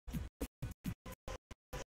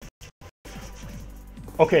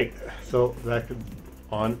Okay, so back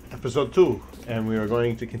on episode 2, and we are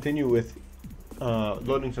going to continue with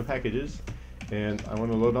loading some packages, and I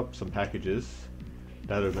want to load up some packages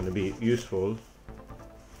that are going to be useful.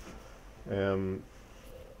 We're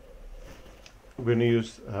going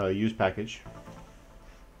to use package.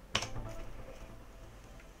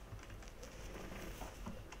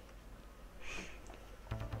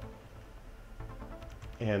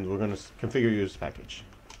 And we're going to configure use package.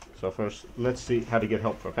 So first, let's see how to get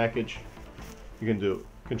help for a package. You can do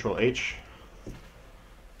Control H,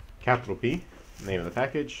 capital P, name of the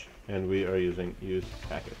package, and we are using use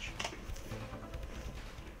package.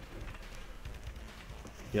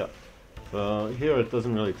 Yep. Here it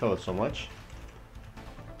doesn't really tell us so much.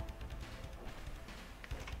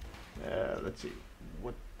 Let's see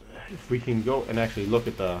what if we can go and actually look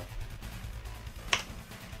at the.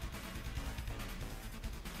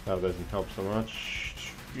 That doesn't help so much.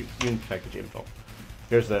 Use package info.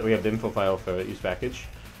 Here's that we have the info file for use package.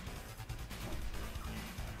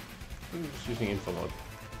 I'm just using info mode.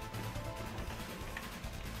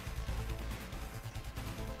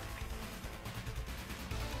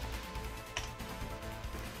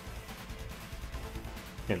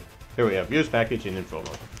 And here we have use package in info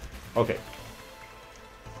mode. Okay.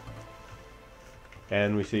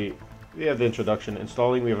 And we see we have the introduction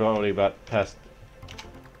installing. We've already got past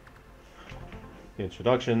the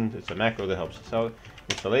introduction. It's a macro that helps us out.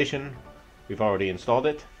 Installation. We've already installed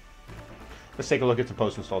it. Let's take a look at the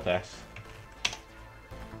post install tasks.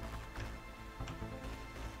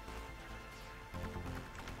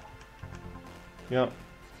 Yep.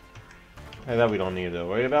 And that we don't need to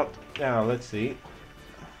worry about. Now let's see.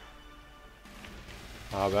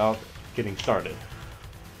 How about getting started?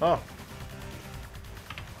 Oh.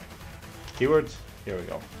 Keywords. Here we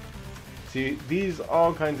go. See, these are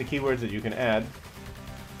all kinds of keywords that you can add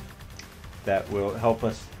that will help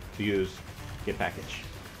us to use get package.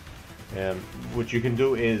 And what you can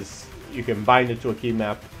do is you can bind it to a key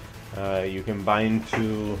map. You can bind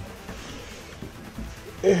to.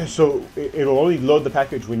 So it'll only load the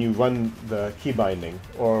package when you run the key binding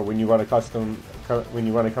or when you run a when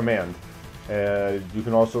you run a command. You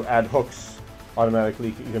can also add hooks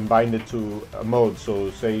automatically. You can bind it to a mode. So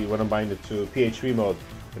say you want to bind it to PHP mode.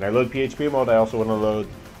 When I load PHP mode, I also want to load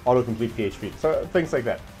autocomplete PHP. So things like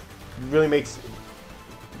that. It really makes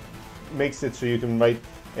it so you can write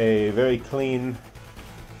a very clean.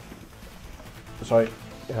 Sorry,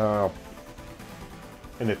 in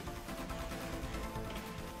it.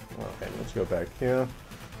 Okay, let's go back here.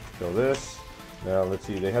 Show this. Now let's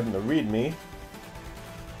see. They have the README,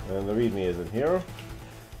 and the README isn't here.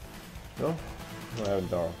 No, I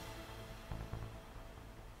haven't.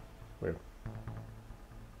 Weird.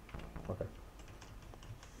 Okay.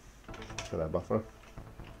 For that buffer.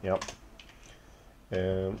 Yep.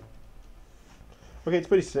 Okay, it's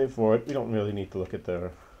pretty straightforward. We don't really need to look at their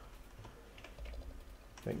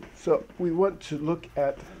thing. So we want to look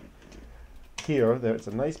at here. There's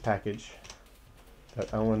a nice package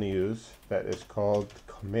that I want to use that is called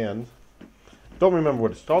command. Don't remember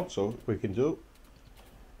what it's called, so we can do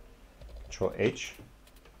Control H,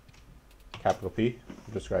 capital P,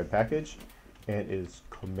 describe package, and it is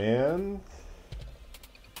command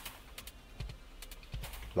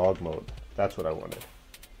log mode. That's what I wanted.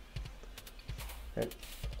 Okay.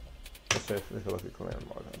 Let's take a look at command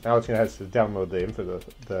log. Now it's going to have to download the info,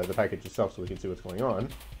 the package itself, so we can see what's going on.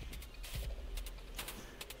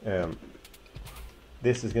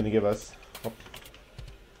 This is going to give us.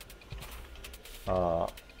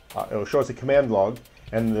 It will show us a command log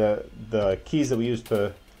and the keys that we use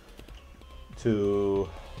to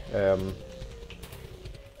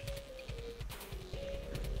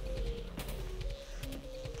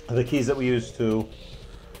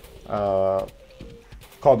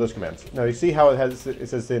call those commands. Now you see how it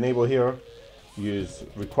says to enable here, use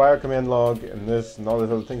require command log and this and all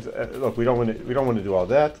those other things. Look, we don't want to do all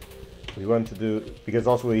that. We want to do, because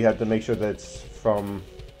also we have to make sure that it's from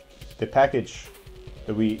the package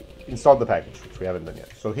that we installed the package, which we haven't done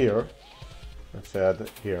yet. So here, let's add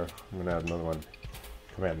here. I'm going to add another one,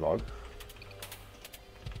 command log.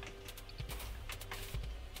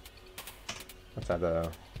 Let's add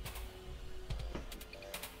a.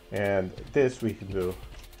 And this we can do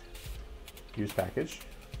use package,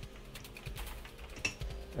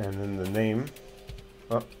 and then the name.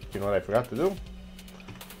 Oh, you know what I forgot to do?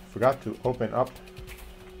 I forgot to open up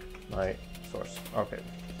my source. Okay.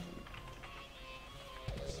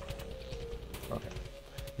 Okay.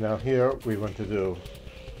 Now here we want to do.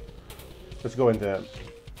 Let's go into.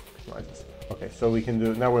 Okay, so we can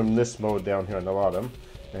do. Now we're in list mode down here on the bottom,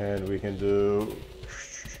 and we can do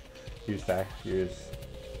use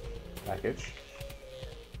package.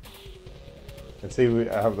 And see,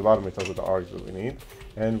 I have the bottom, it tells us the args that we need.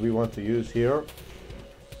 And we want to use here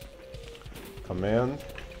command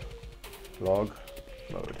log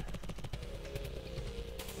mode.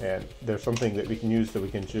 And there's something that we can use that we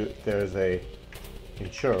can choose. There's a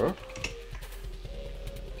ensure.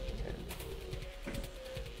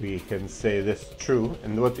 We can say this true,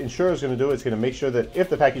 and what the ensure is going to do is going to make sure that if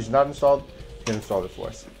the package is not installed, it's going to install it for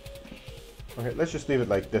us. Okay, let's just leave it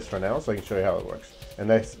like this for now, so I can show you how it works. And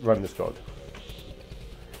let's run this code.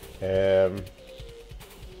 No,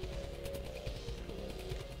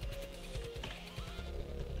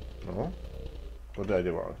 what did I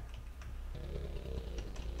do wrong?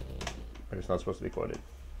 Maybe it's not supposed to be quoted.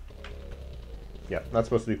 Yeah, not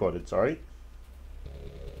supposed to be quoted. Sorry.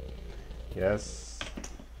 Yes.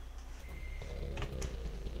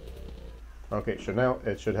 Okay, so now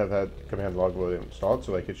it should have had command log mode installed,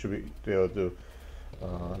 so like it should be able to do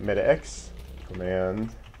meta x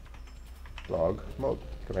command log mode.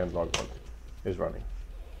 Command log mode is running.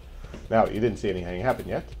 Now you didn't see anything happen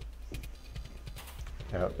yet.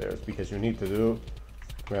 Now there's because you need to do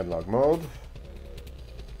command log mode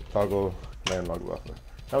toggle command log buffer.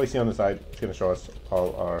 Now we see on the side it's going to show us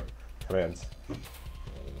all our commands.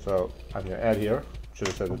 So I'm going to add here. Should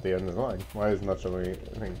have said at the end of the line. Why is it not showing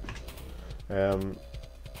anything?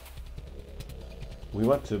 We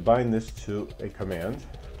want to bind this to a command.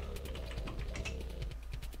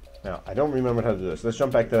 Now, I don't remember how to do this. Let's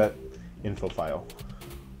jump back to that info file.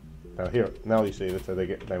 Now here, now you see that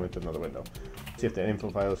I went to another window. See if the info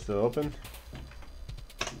file is still open.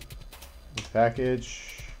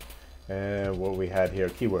 Package, and what we had here,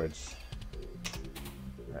 keywords.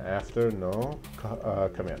 After, no,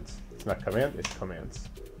 commands. It's not command, it's commands.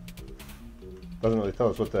 Doesn't really tell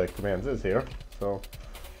us what the commands is here, so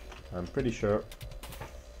I'm pretty sure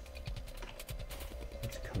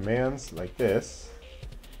it's commands like this,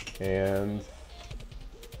 and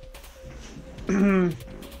then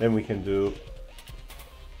we can do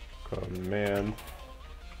command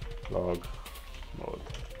log mode.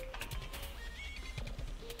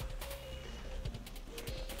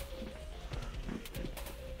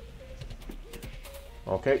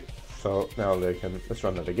 Okay, so now let's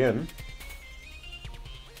run that again.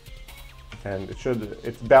 And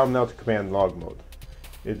it's bound now to command log mode.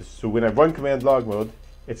 So when I run command log mode,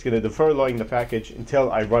 it's going to defer logging the package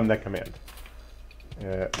until I run that command.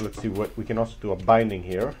 Let's see what we can also do a binding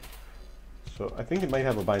here. So I think it might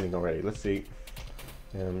have a binding already. Let's see.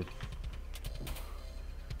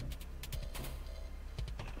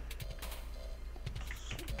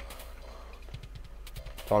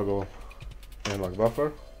 Toggle command log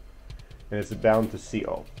buffer, and it's bound to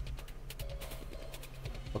CO.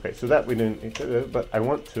 Okay, so that we didn't, but I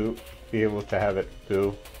want to be able to have it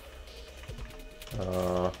do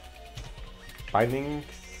bindings.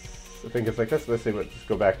 I think it's like this. Let's see. Let's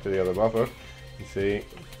go back to the other buffer and see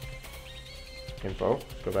info.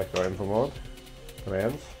 Let's go back to our info mode,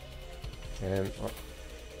 commands, and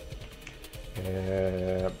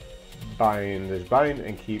bind. There's bind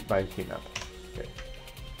and keep bind key map. Okay.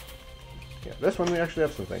 Yeah, this one we actually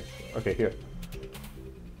have some things. Okay, here.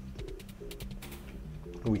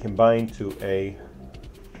 We can bind to a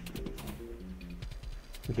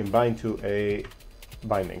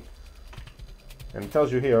binding, and it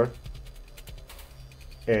tells you here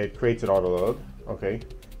it creates an auto load, okay,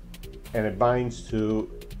 and it binds to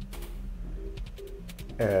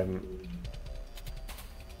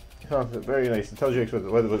very nice. It tells you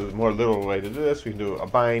whether there's a more literal way to do this. We can do a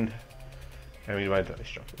bind, and we bind to a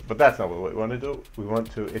structure, but that's not what we want to do. We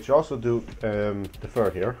want to. It should also do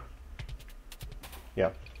defer here.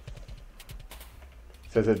 Yeah.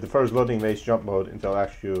 It says it defers loading base jump mode until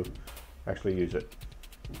you actually use it.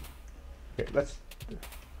 Okay, let's do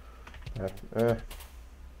that.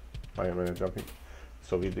 Why am I jumping?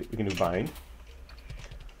 So we can do bind.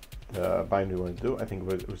 The bind we want to do, I think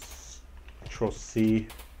it was Control C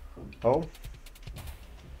O,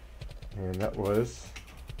 and that was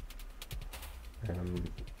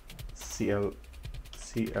CLM.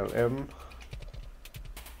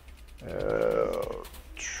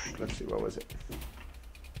 Let's see, what was it?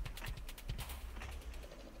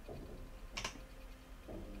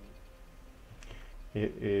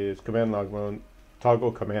 It is command log mode,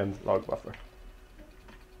 toggle command log buffer.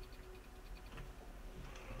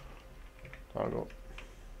 Toggle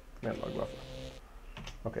command log buffer.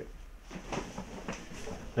 Okay.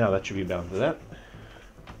 Now that should be bound to that.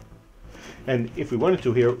 And if we wanted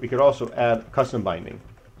to here, we could also add custom binding.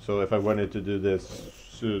 So if I wanted to do this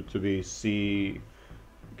to be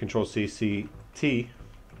Control C, C, T,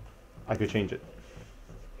 I could change it.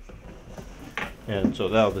 And so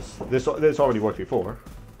now this already worked before.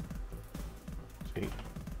 See,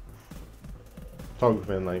 toggle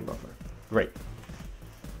command line buffer. Great.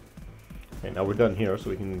 Okay, now we're done here, so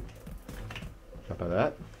we can jump out of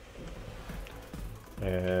that.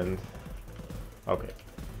 And okay.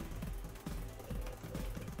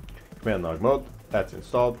 Command log mode. That's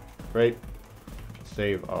installed. Great.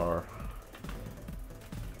 Save our.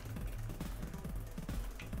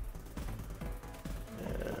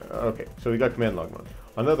 Okay, so we got command log mode.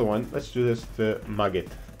 Another one, let's do this to Magit.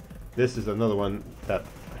 This is another one that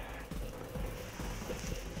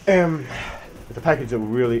it's a package that we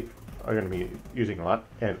really are going to be using a lot,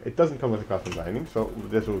 and it doesn't come with a custom binding, so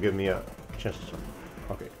this will give me a chance to start.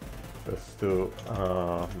 Okay, let's do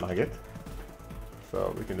Magit.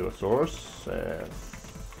 So we can do a source,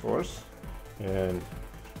 and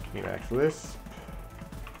emacs list,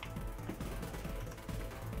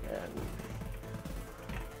 and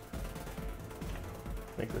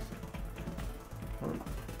make this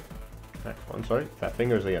next one. Sorry, fat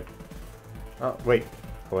fingers again. Oh wait,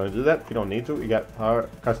 I want to do that. You don't need to. We got our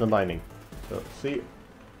custom binding. So see.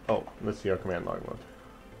 Oh, let's see our command log mode.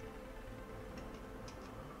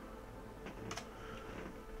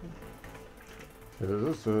 This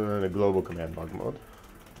is in a global command log mode.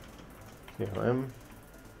 CLM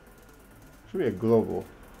should be a global.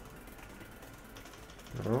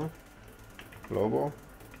 No, global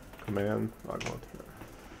command log mode here.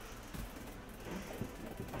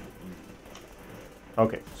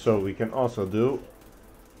 Okay, so we can also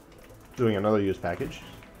doing another use package.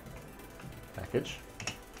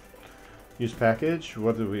 Use package.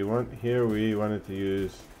 What do we want here? We wanted to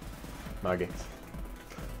use Magit.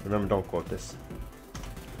 Remember, don't quote this.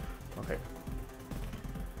 Okay.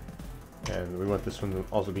 And we want this one to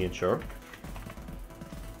also be in sure.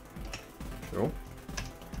 True.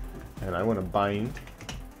 And I want to bind.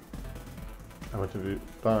 I want to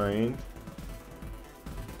bind.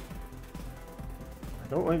 I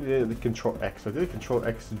don't like the control X. I did control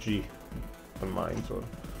X G on mine, so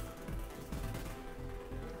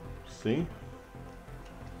C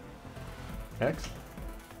X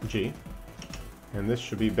G, and this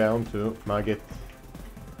should be bound to Magit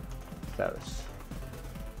status.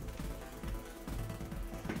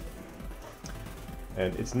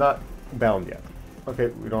 And it's not bound yet. Okay,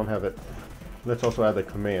 we don't have it. Let's also add the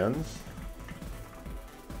commands.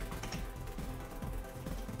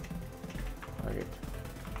 Magit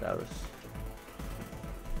status.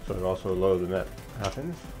 So it also loads when that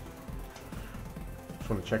happens. Just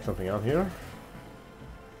want to check something out here.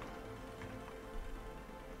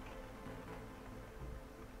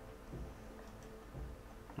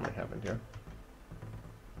 What happened here?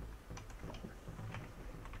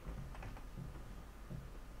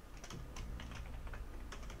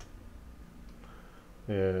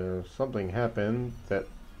 Something happened that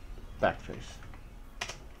backtrace.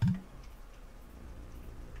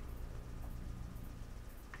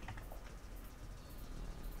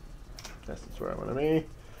 That's where I want to be.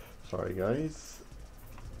 Sorry, guys.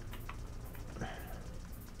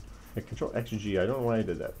 Yeah, control XG. I don't know why I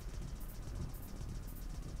did that.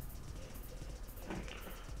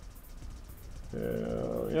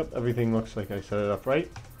 Yep, everything looks like I set it up right.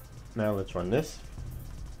 Now let's run this.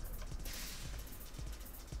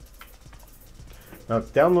 Now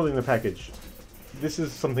it's downloading the package. This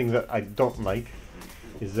is something that I don't like,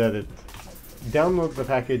 is that it downloads the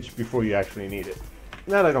package before you actually need it.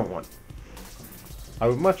 That I don't want. I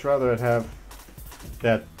would much rather have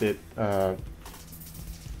that it okay,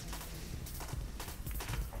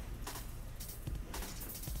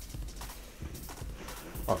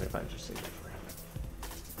 fine, just save it for you.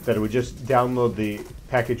 That it would just download the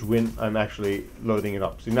package when I'm actually loading it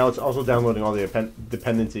up. See, now it's also downloading all the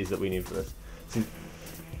dependencies that we need for this. See,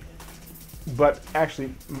 but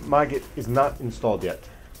actually, Magit is not installed yet.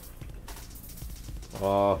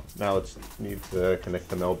 Now it needs to connect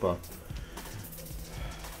to Melpa.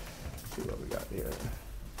 Let's see what we got here.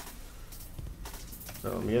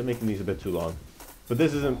 Yeah, making these a bit too long. But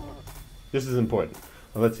this is important.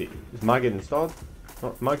 Well, let's see. Is Magit installed?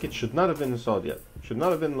 Well, Magit should not have been installed yet. Should not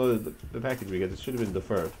have been loaded the package we get. It should have been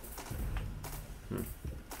deferred.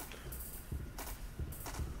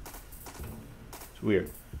 It's weird.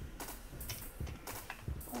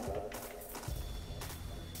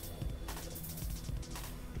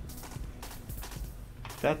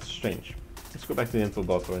 That's strange. Let's go back to the info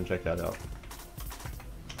buffer and check that out.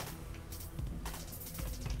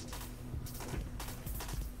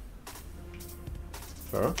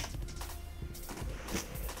 Sure.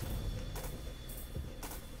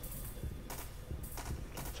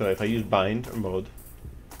 So if I use bind or mode,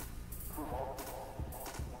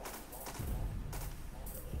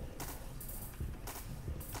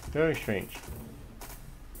 Very strange.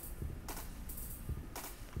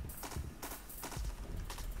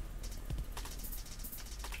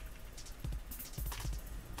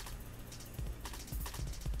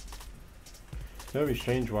 Very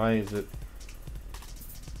strange. Why is it?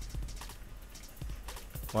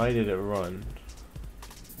 Why did it run?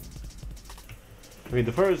 I mean,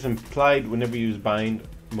 defer is implied whenever you use bind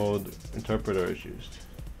mode interpreter is used.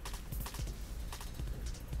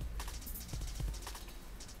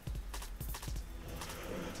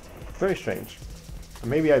 Very strange.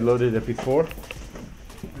 Maybe I loaded it before.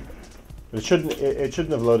 It shouldn't. It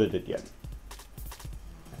shouldn't have loaded it yet.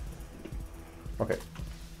 Okay.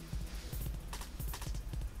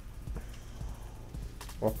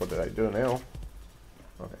 Well, what did I do now?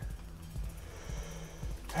 Okay.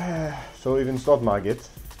 So we've installed Magit.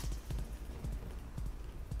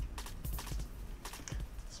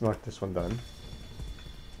 Let's mark this one done.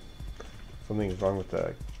 Something is wrong with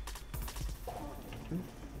the.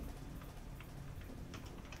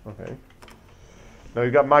 Okay. Now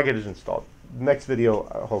we've got Magit is installed. Next video,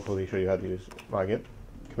 I'll hopefully show you how to use Magit.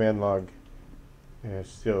 Command log is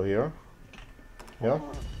still here. Yeah.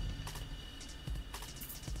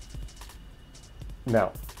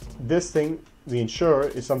 Now, this thing, the ensure,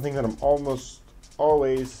 is something that I'm almost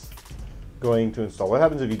always going to install. What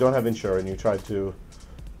happens if you don't have ensure and you try to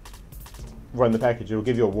run the package? It will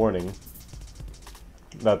give you a warning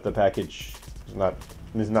that the package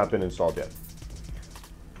has not been installed yet.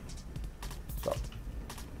 So,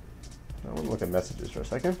 I want to look at messages for a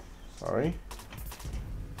second. Sorry.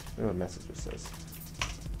 Let's see what messages says.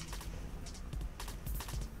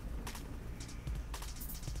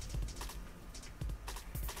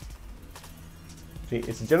 See,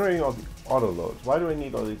 it's generating all the auto loads. Why do I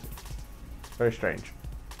need all these? Very strange.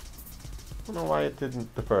 I don't know why it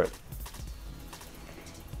didn't defer it.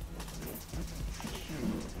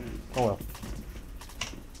 Oh well.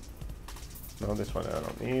 No, this one I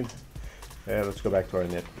don't need. Yeah, let's go back to our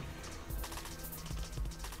init.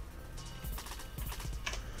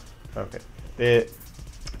 Okay.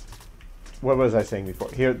 What was I saying before?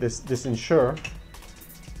 Here, this ensure.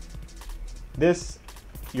 This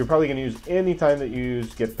you're probably going to use any time that you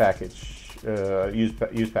use get package,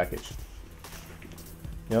 use package.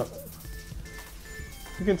 Yep.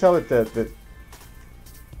 You can tell it that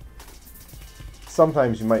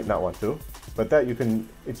sometimes you might not want to, but that you can.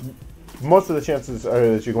 It's most of the chances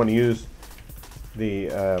are that you're going to use the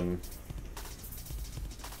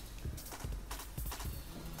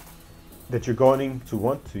that you're going to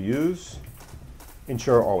want to use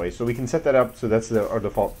ensure always. So we can set that up so that's our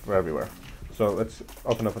default for everywhere. So let's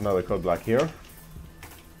open up another code block here.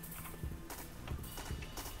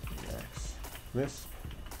 This.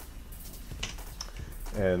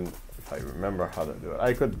 And if I remember how to do it,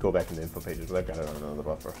 I could go back in the info pages, but I've got it on another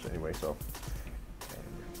buffer anyway, so.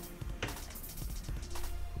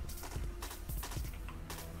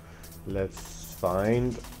 Let's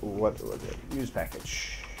find, what was it? Use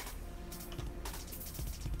package.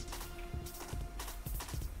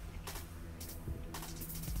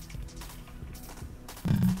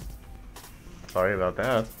 Sorry about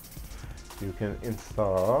that. You can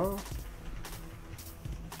install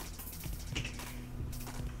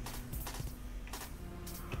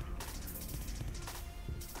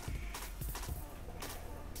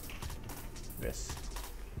this.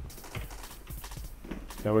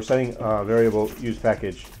 Now we're setting a variable use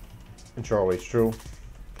package ensure always true,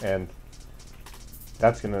 and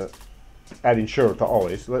that's going to add ensure to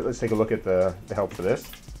always. Let's take a look at the help for this.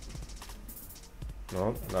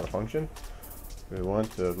 No, not a function. We want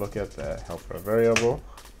to look at the help for a variable.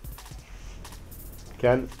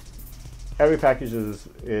 Again, every package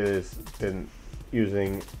is been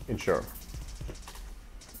using ensure.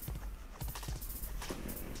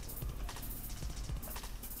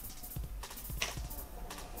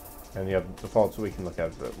 And you have defaults, so we can look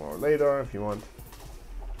at it more later if you want.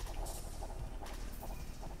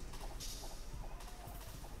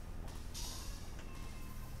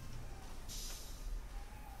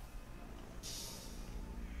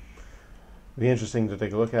 Be interesting to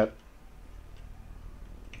take a look at.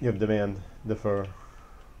 You have demand, defer. I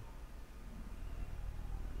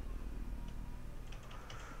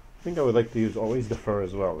think I would like to use always defer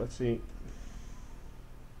as well. Let's see.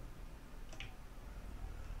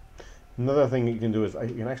 Another thing you can do is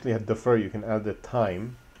you can actually have defer. You can add the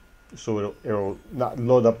time, so it'll not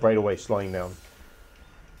load up right away, slowing down.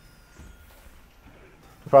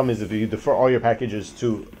 The problem is if you defer all your packages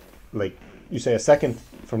to, like, you say a second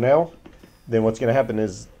from now, then what's going to happen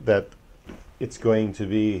is that it's going to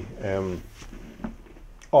be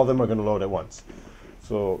all of them are going to load at once.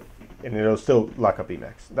 So and it'll still lock up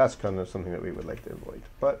emacs. That's kind of something that we would like to avoid.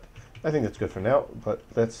 But I think that's good for now. But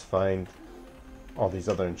let's find all these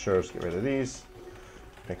other insurers, get rid of these,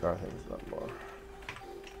 make our things a lot more.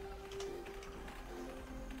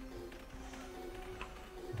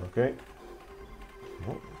 Okay.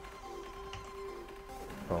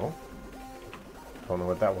 Oh. Don't know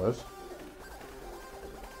what that was.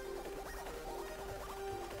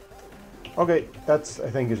 Okay, that's, I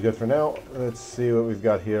think, is good for now. Let's see what we've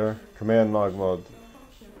got here. Command log mode.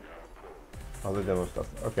 Other demo stuff.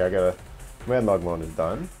 Okay, I got a command log mode is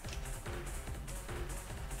done.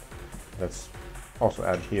 Let's also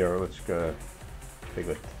add here. Let's go big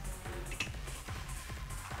it.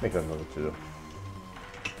 Make that another 2.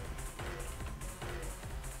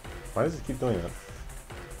 Why does it keep doing that?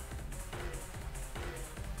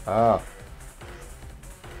 Ah.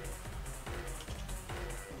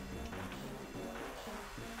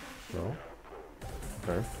 No.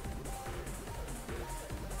 Okay.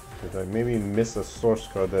 Did I maybe miss a source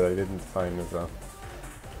code that I didn't find as a...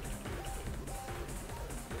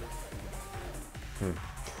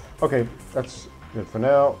 Okay, that's good for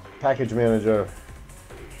now. Package manager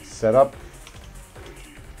set up.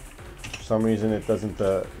 For some reason it doesn't,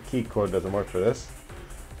 key code doesn't work for this.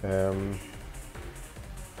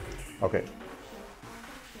 Okay,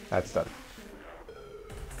 that's done.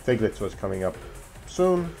 Figlets was coming up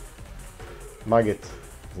soon. Magit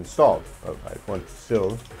is installed. Oh, I want to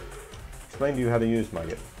still explain to you how to use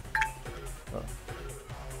Magit. Oh.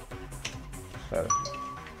 So.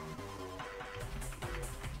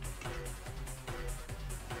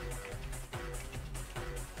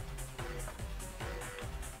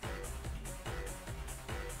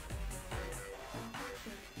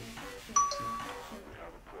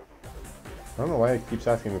 I don't know why it keeps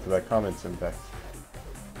asking me for that comment syntax.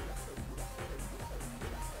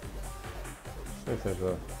 See if there's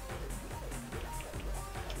a...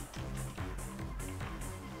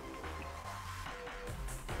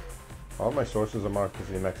 All my sources are marked as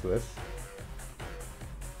the emacs list.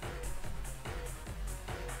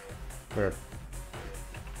 Where?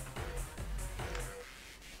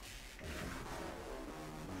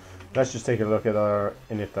 Let's just take a look at our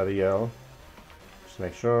init.el. Just to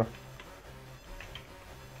make sure.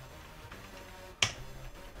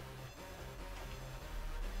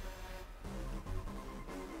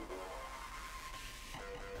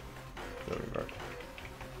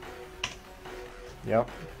 Yep.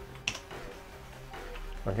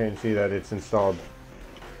 Okay, you can see that it's installed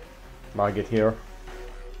Magit here.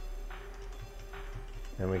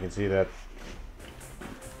 And we can see that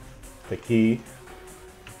the key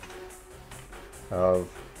of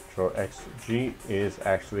Control XG is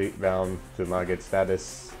actually bound to Magit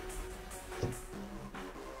status.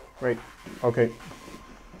 Great. Okay.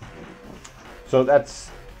 So that's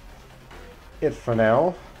it for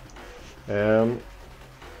now.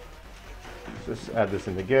 Just add this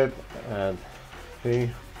into Git and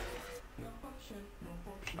P.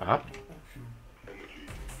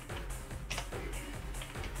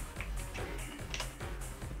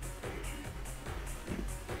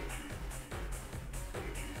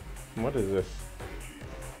 What is this?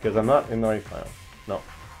 Because I'm not in the right file. No.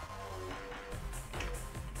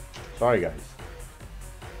 Sorry, guys.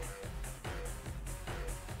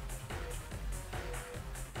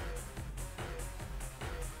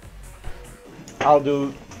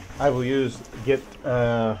 I will use Git,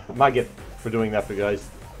 my Git for doing that for you guys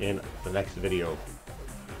in the next video.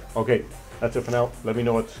 Okay, that's it for now. Let me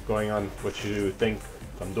know what's going on, what you think.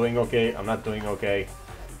 If I'm doing okay, I'm not doing okay.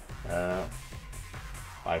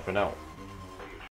 Bye for now.